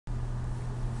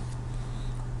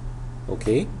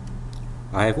Okay,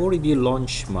 I have already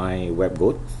launched my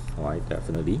WebGoat, alright,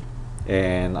 definitely,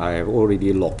 and I have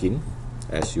already logged in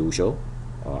as usual,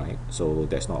 alright, so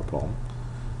that's not a problem.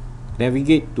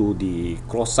 Navigate to the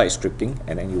cross-site scripting,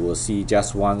 and then you will see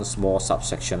just one small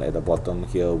subsection at the bottom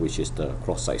here, which is the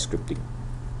cross-site scripting.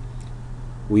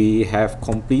 We have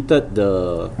completed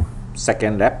the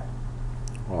second lab,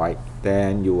 alright,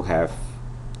 then you have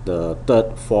the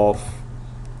third, fourth,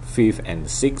 fifth, and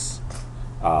sixth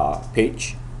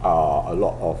page. A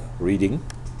lot of reading.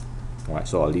 Alright,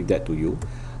 so I'll leave that to you.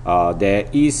 There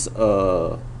is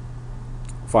a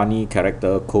funny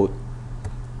character code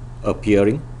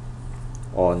appearing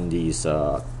on this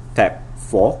tab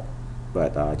 4,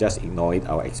 but just ignore it.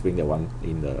 I'll explain that one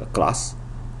in the class.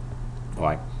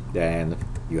 Alright, then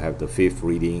you have the fifth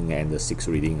reading and the sixth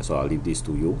reading, so I'll leave this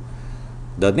to you.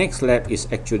 The next lab is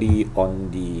actually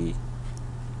on the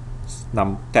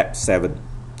tab 7,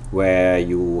 where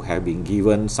you have been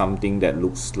given something that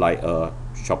looks like a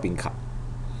shopping cart.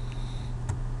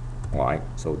 Alright,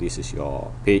 so this is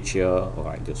your page here.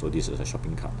 Alright, so this is a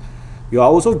shopping cart. You are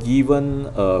also given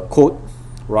a code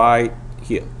right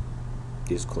here,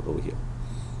 this code over here.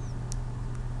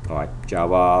 Alright,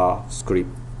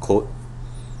 JavaScript code.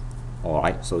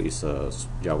 Alright, so it's a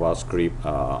JavaScript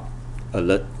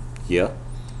alert here.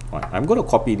 Alright, I'm going to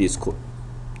copy this code.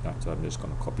 Right, so I'm just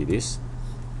going to copy this.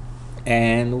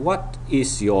 And what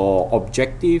is your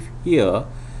objective here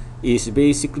is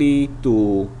basically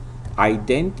to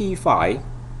identify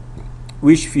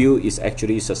which field is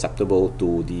actually susceptible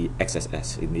to the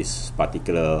XSS in this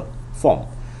particular form.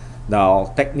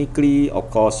 Now, technically, of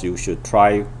course, you should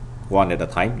try one at a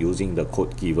time using the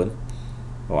code given.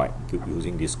 Alright,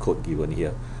 using this code given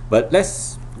here. But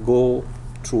let's go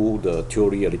through the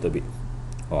theory a little bit.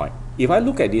 Alright, if I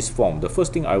look at this form, the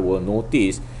first thing I will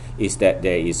notice is that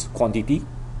there is quantity.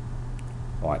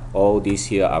 Alright, all these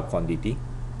here are quantity.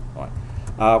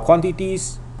 Alright,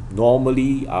 quantities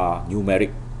normally are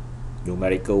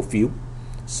numerical field.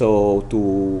 So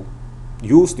to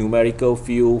use numerical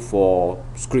field for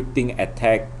scripting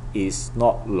attack is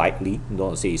not likely.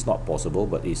 Don't say it's not possible,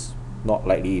 but it's not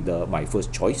likely my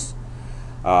first choice.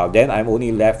 Then I'm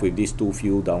only left with these two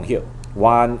fields down here.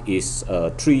 One is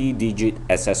a 3-digit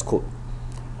SS code.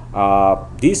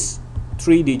 This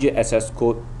 3-digit SS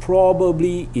code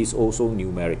probably is also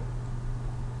numeric.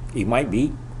 It might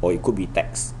be, or it could be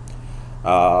text.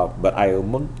 But I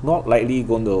am not likely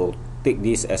going to take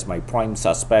this as my prime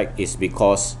suspect, is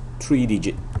because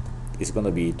 3-digit is going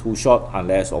to be too short,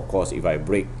 unless of course if I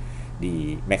break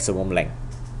the maximum length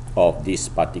of this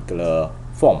particular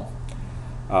form.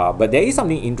 But there is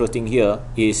something interesting here,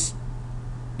 is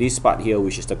this part here,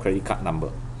 which is the credit card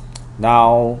number.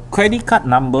 Now, credit card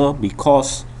number,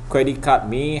 because credit card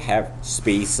may have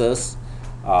spaces,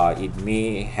 it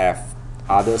may have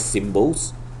other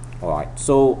symbols. Alright,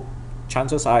 so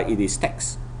chances are it is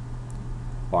text.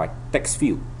 Alright, text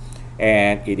field,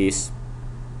 and it is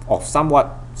of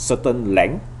somewhat certain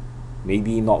length,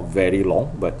 maybe not very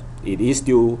long, but it is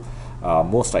still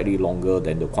most likely longer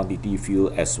than the quantity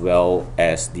field, as well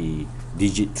as the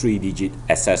 3-digit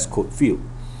SS code field.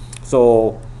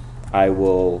 So I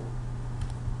will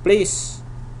place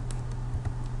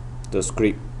the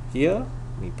script here.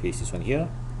 Let me paste this one here.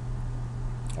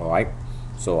 Alright,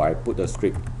 so I put the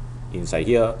script inside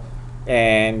here,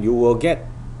 and you will get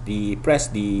press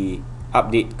the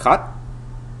update card,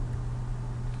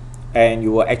 and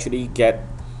you will actually get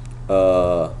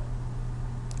a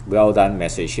well done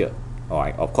message here.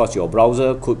 Alright, of course your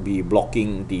browser could be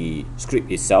blocking the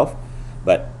script itself,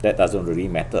 but that doesn't really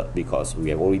matter, because we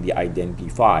have already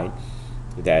identified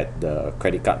that the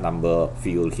credit card number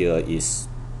field here is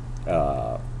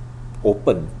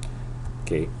open,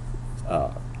 okay,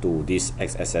 to this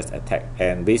XSS attack.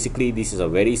 And basically this is a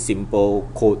very simple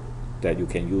code that you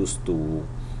can use to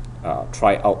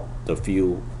try out the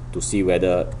field to see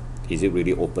whether is it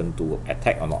really open to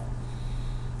attack or not.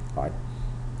 Right.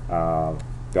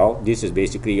 Well, this is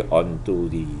basically onto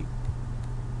the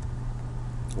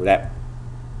lab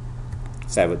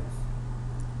 7.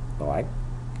 Alright.